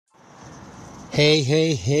Hey,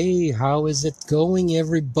 hey, hey, how is it going,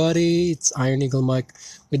 everybody? It's Iron Eagle Mike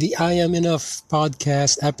with the I Am Enough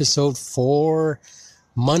podcast, episode 4,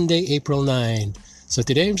 Monday, April 9. So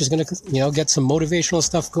today I'm just going to, get some motivational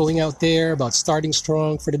stuff going out there about starting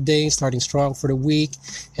strong for the day, starting strong for the week,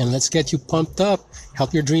 and let's get you pumped up.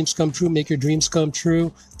 Help your dreams come true, make your dreams come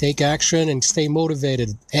true, take action, and stay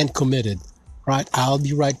motivated and committed. Right? I'll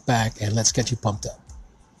be right back, and let's get you pumped up.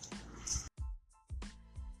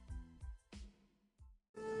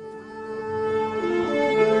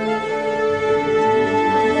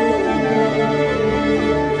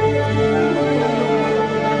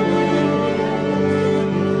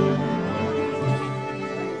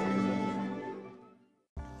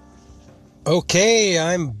 Okay,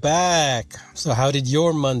 I'm back. So how did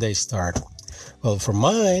your Monday start? Well, for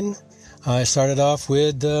mine, I started off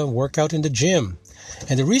with workout in the gym.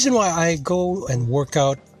 And the reason why I go and work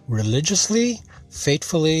out religiously,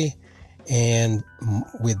 faithfully, and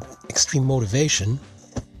with extreme motivation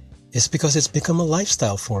is because it's become a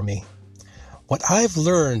lifestyle for me. What I've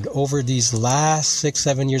learned over these last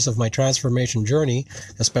 6-7 years of my transformation journey,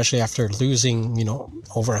 especially after losing,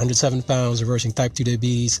 over 107 pounds, reversing type 2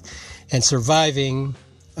 diabetes, and surviving,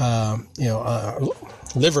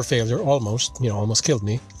 liver failure almost killed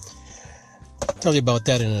me. I'll tell you about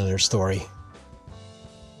that in another story.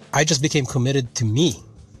 I just became committed to me.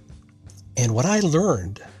 And what I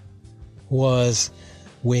learned was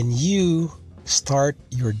when you start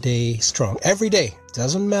your day strong, every day,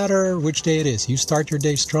 doesn't matter which day it is, you start your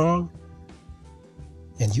day strong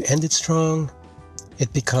and you end it strong,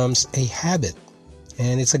 it becomes a habit.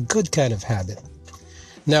 And it's a good kind of habit.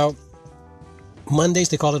 Now, Mondays,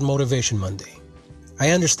 they call it Motivation Monday.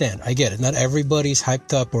 I understand. I get it. Not everybody's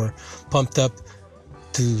hyped up or pumped up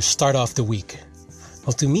to start off the week.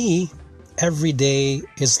 Well, to me, every day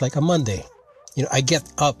is like a Monday. I get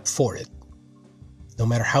up for it. No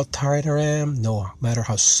matter how tired I am, no matter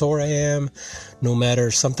how sore I am, no matter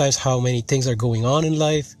sometimes how many things are going on in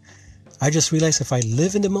life, I just realize if I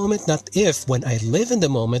live in the moment, when I live in the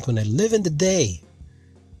moment, when I live in the day,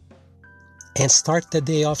 and start the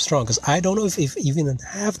day off strong, because I don't know if even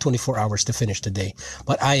have 24 hours to finish the day,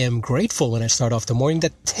 but I am grateful when I start off the morning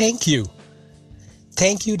that thank you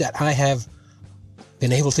that I have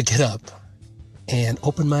been able to get up and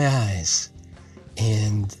open my eyes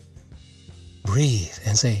and breathe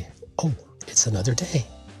and say, oh, it's another day.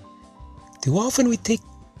 Too often we take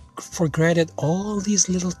for granted all these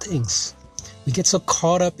little things. We get so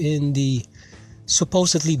caught up in the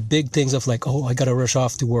supposedly big things of like, oh, I gotta rush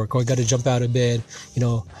off to work, or I gotta jump out of bed,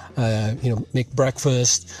 make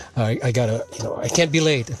breakfast. I gotta, I can't be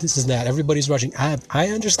late. This is that. Everybody's rushing. I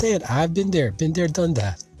understand. I've been there, done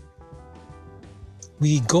that.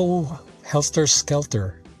 We go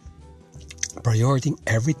helter-skelter, prioritizing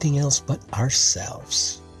everything else but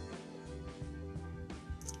ourselves.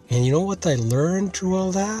 And you know what I learned through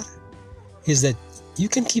all that? Is that you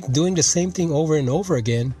can keep doing the same thing over and over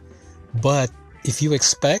again, but if you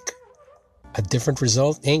expect a different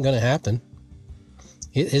result, ain't gonna happen.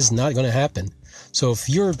 It is not gonna happen. So if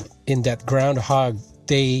you're in that groundhog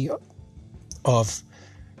day of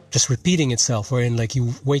just repeating itself, wherein like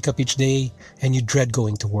you wake up each day and you dread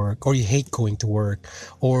going to work, or you hate going to work,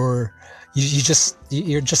 or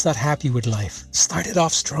you're just not happy with life. Start it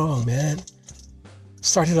off strong, man.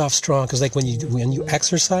 Start it off strong, because like when you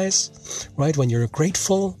exercise, right? When you're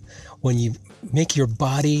grateful, when you make your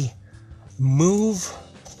body move,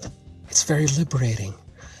 it's very liberating.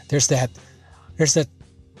 There's that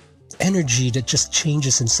energy that just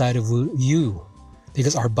changes inside of you,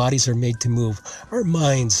 because our bodies are made to move. Our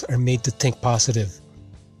minds are made to think positive.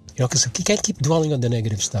 Because you can't keep dwelling on the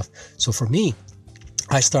negative stuff. So for me,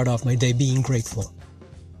 I start off my day being grateful.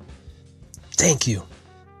 Thank you.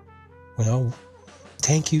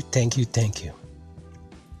 Thank you.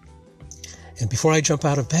 And before I jump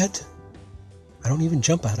out of bed, I don't even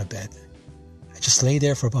jump out of bed. I just lay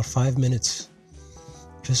there for about 5 minutes,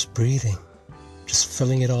 just breathing, just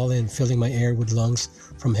filling it all in, filling my air with lungs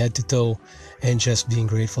from head to toe, and just being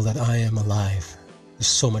grateful that I am alive. There's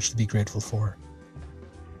so much to be grateful for.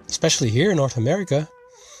 Especially here in North America,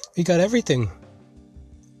 we got everything.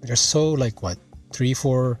 There's so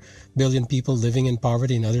 3-4 billion people living in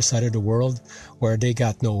poverty in the other side of the world, where they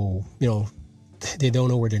got no, they don't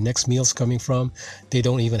know where their next meal's coming from. They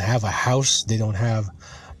don't even have a house. They don't have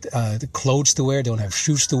the clothes to wear. They don't have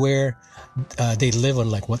shoes to wear. They live on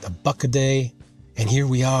 $1 a day. And here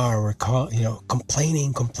we are, we're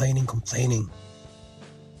complaining.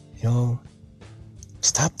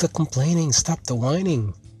 Stop the complaining, stop the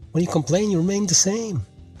whining. When you complain, you remain the same.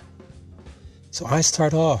 So I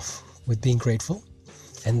start off with being grateful,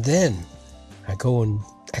 and then I go and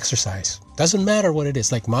exercise. Doesn't matter what it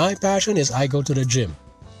is. Like my passion is I go to the gym.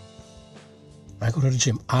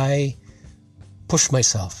 I push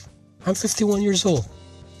myself. I'm 51 years old,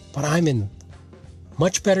 but I'm in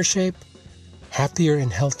much better shape, happier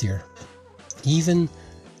and healthier, even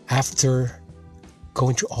after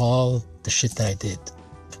going through all the shit that I did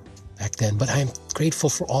back then. But I'm grateful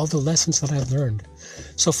for all the lessons that I've learned.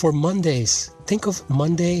 So for Mondays, think of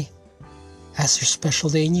Monday as your special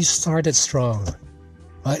day, and you started strong,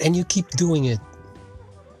 right? And you keep doing it.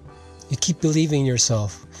 You keep believing in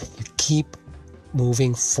yourself. You keep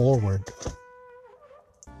moving forward,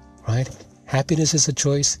 right? Happiness is a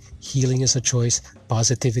choice. Healing is a choice.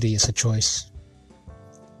 Positivity is a choice.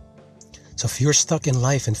 So if you're stuck in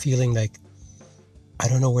life and feeling like, I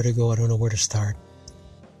don't know where to go, I don't know where to start,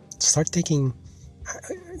 start taking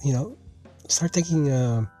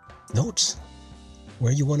notes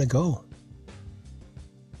where you want to go.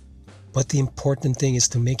 But the important thing is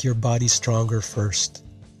to make your body stronger first.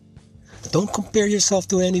 Don't compare yourself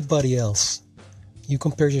to anybody else. You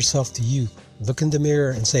compare yourself to you. Look in the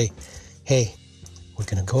mirror and say, hey, we're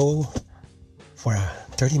going to go for a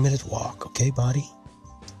 30-minute walk, okay, body?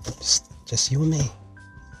 Just you and me.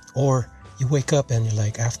 Or you wake up and you're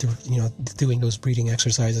like, after, doing those breathing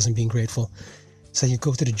exercises and being grateful, so you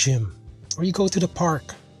go to the gym or you go to the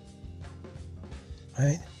park,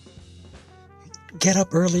 right? Get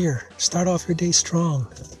up earlier. Start off your day strong.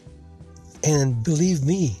 And believe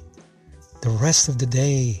me, the rest of the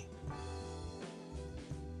day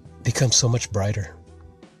becomes so much brighter.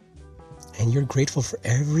 And you're grateful for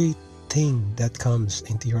everything that comes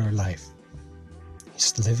into your life.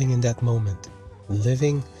 Just living in that moment.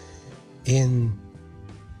 Living in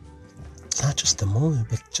not just the moment,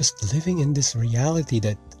 but just living in this reality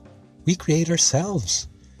that we create ourselves.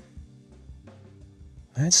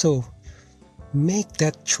 Right? So make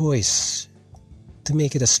that choice to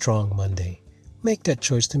make it a strong Monday. Make that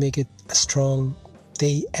choice to make it a strong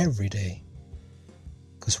day every day.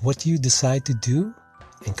 Because what you decide to do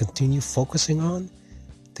and continue focusing on,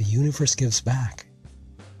 the universe gives back.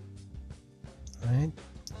 Right?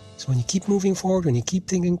 So when you keep moving forward, when you keep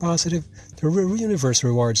thinking positive, the universe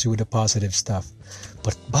rewards you with the positive stuff.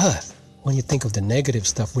 But when you think of the negative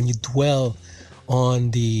stuff, when you dwell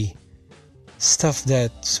on the stuff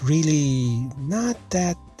that's really not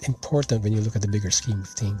that important when you look at the bigger scheme of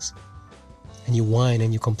things, and you whine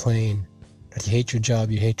and you complain that you hate your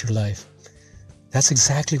job, you hate your life, that's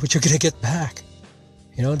exactly what you're going to get back.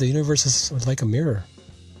 The universe is like a mirror.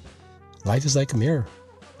 Life is like a mirror.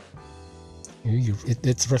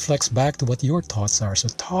 It reflects back to what your thoughts are. So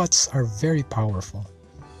thoughts are very powerful.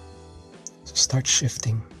 So start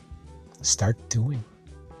shifting. Start doing.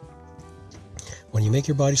 When you make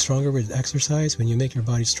your body stronger with exercise, when you make your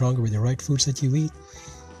body stronger with the right foods that you eat,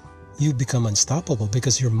 you become unstoppable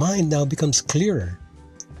because your mind now becomes clearer.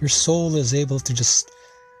 Your soul is able to just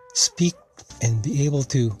speak and be able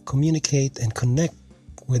to communicate and connect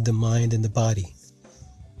with the mind and the body.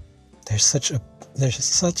 There's such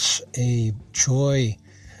a joy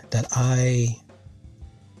that I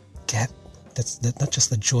get. That's not just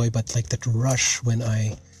the joy, but like that rush when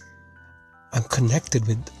I'm connected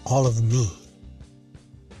with all of me.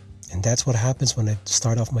 And that's what happens when I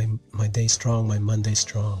start off my day strong, my Monday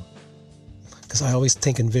strong. Because I always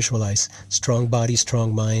think and visualize strong body,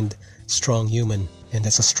 strong mind, strong human, and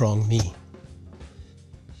that's a strong me.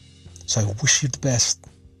 So I wish you the best.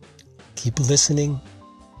 Keep listening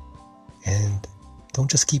and don't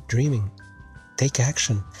just keep dreaming. Take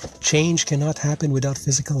action. Change cannot happen without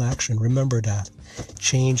physical action. Remember that.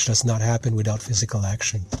 Change does not happen without physical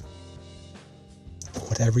action.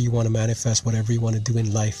 Whatever you want to manifest, whatever you want to do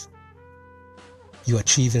in life, you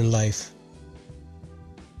achieve in life.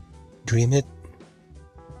 Dream it.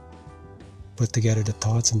 Put together the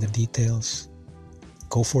thoughts and the details.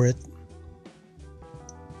 Go for it.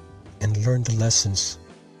 And learn the lessons.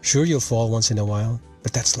 Sure, you'll fall once in a while,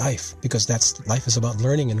 but that's life, because life is about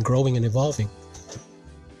learning and growing and evolving.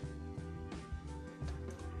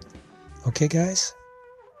 Okay, guys?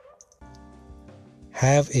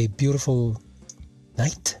 Have a beautiful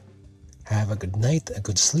night. Have a good night, a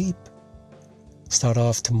good sleep. Start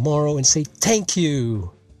off tomorrow and say, thank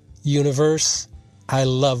you, universe. I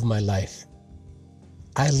love my life.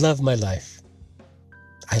 I love my life.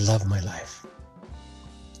 I love my life.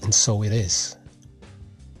 And so it is.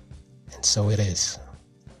 And so it is.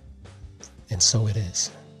 And so it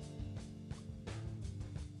is.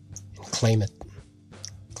 And claim it.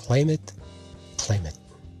 Claim it. Claim it.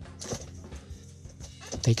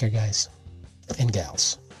 Take care, guys and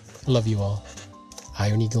gals. Love you all.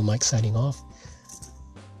 Iron Eagle Mike signing off.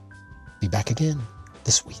 Be back again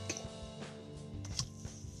this week.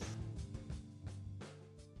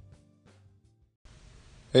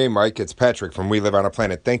 Hey, Mike, it's Patrick from We Live on a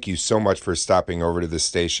Planet. Thank you so much for stopping over to this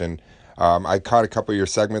station. I caught a couple of your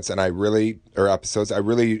segments or episodes. I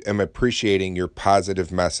really am appreciating your positive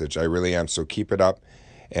message. I really am. So keep it up.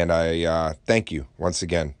 And I thank you once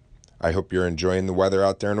again. I hope you're enjoying the weather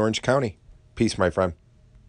out there in Orange County. Peace, my friend.